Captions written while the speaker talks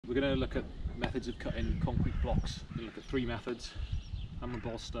we're going to look at methods of cutting concrete blocks. We're going to look at 3 methods: hammer and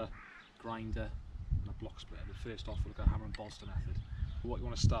bolster, grinder and a block splitter. But first off we'll look at hammer and bolster method. What you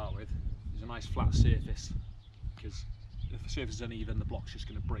want to start with is a nice flat surface, because if the surface is uneven the block's just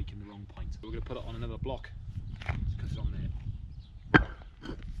going to break in the wrong point. So we're going to put it on another block, just cut it on there.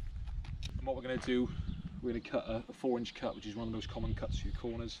 And what we're going to do, we're going to cut a 4-inch cut, which is one of the most common cuts for your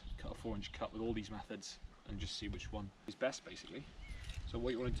corners. Cut a 4-inch cut with all these methods and just see which one is best basically. So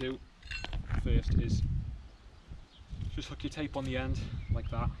what you want to do first is just hook your tape on the end like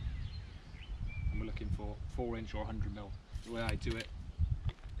that, and we're looking for 4-inch or 100mm. The way I do it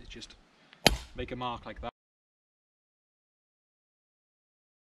is just make a mark like that,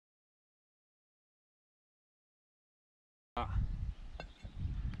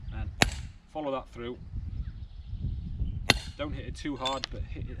 and follow that through. Don't hit it too hard, but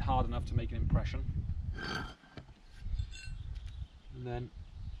hit it hard enough to make an impression. And then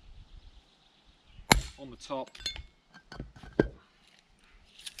on the top,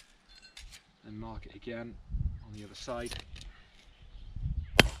 and mark it again on the other side.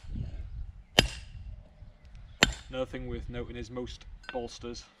 Another thing worth noting is most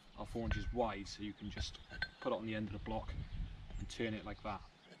bolsters are 4 inches wide, so you can just put it on the end of the block and turn it like that,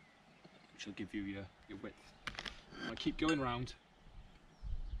 which will give you your width. I keep going round.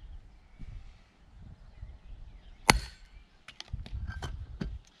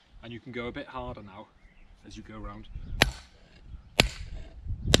 And you can go a bit harder now as you go round.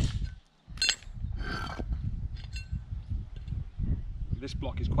 This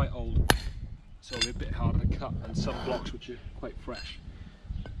block is quite old, so it'll be a bit harder to cut than some blocks which are quite fresh.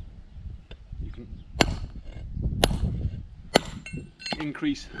 You can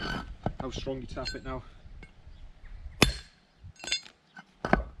increase how strong you tap it now.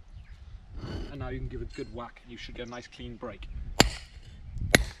 And now you can give it a good whack and you should get a nice clean break.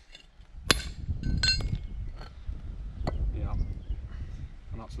 Yeah,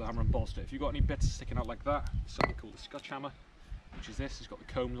 and that's the hammer and bolster. If you've got any bits sticking out like that, it's something called a scotch hammer, which is this. It's got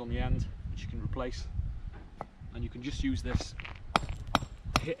the combs on the end, which you can replace. And you can just use this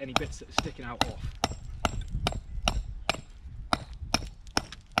to hit any bits that are sticking out off.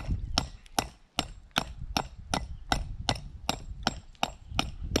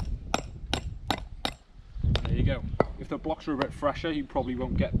 There you go. If the blocks are a bit fresher, you probably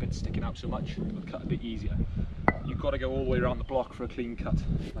won't get bits sticking out so much. It'll cut a bit easier. You've got to go all the way around the block for a clean cut,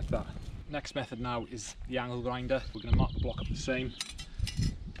 like that. Next method now is the angle grinder. We're going to mark the block up the same.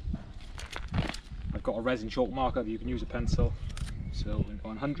 I've got a resin chalk marker, you can use a pencil. So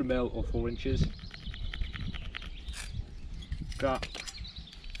on 100mm or 4 inches. That.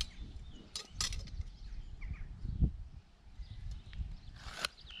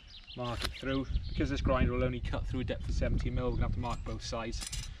 Mark it through. Because this grinder will only cut through a depth of 70mm, we're going to have to mark both sides.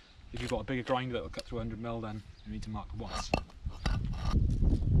 If you've got a bigger grinder that will cut through 100mm, then you need to mark once.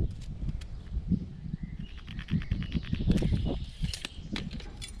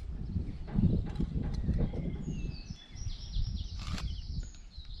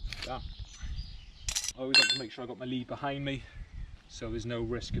 That. I always like to make sure I've got my lead behind me, so there's no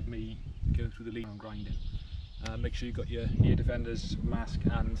risk of me going through the lead and grinding. Make sure you've got your ear defenders, mask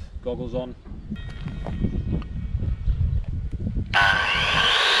and goggles on.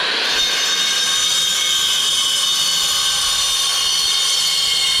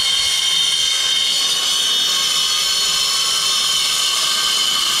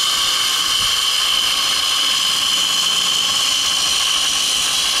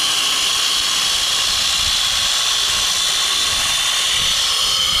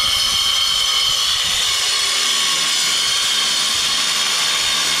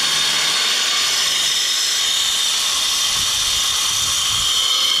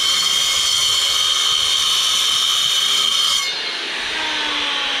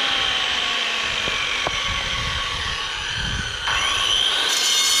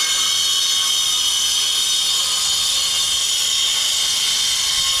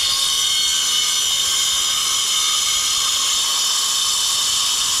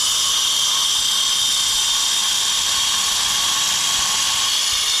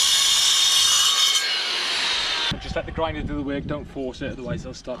 Just let the grinder do the work, don't force it, otherwise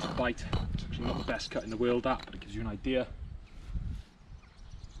they'll start to bite. It's actually not the best cut in the world, that, but it gives you an idea.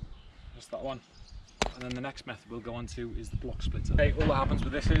 That's that one. And then the next method we'll go on to is the block splitter. Okay, all that happens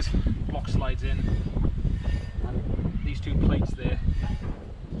with this is the block slides in, and these 2 plates there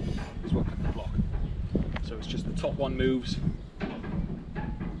is what cut the block. So it's just the top one moves,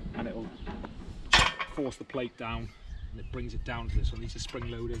 and it'll force the plate down, and it brings it down to this one. These are spring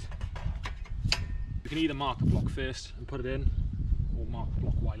loaded. You can either mark the block first and put it in, or mark the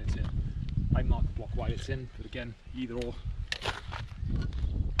block while it's while it's in, but again, either or.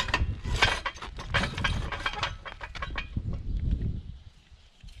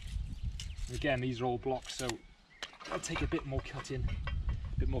 Again, these are all blocks, so I'll take a bit more cutting,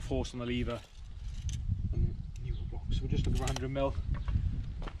 a bit more force on the lever than newer blocks. So we'll just look at 100mm,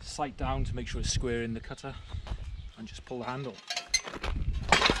 sight down to make sure it's square in the cutter, and just pull the handle.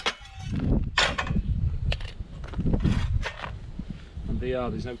 And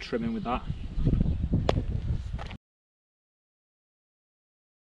there's no trimming with that.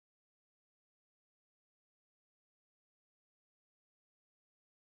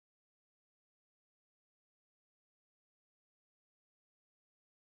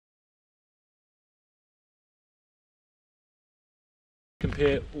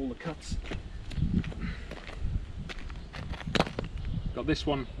 Compare all the cuts. Got this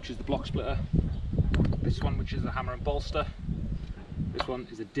one, which is the block splitter, this one which is the hammer and bolster, this one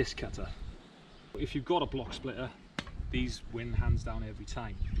is a disc cutter. If you've got a block splitter, these win hands down every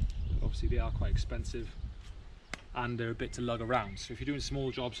time. Obviously they are quite expensive and they're a bit to lug around, so if you're doing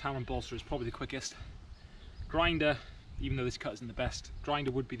small jobs, hammer and bolster is probably the quickest. Grinder, even though this cut isn't the best,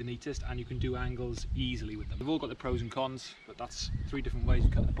 grinder would be the neatest, and you can do angles easily with them. They've all got the pros and cons, but that's 3 different ways of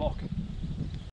cutting a block.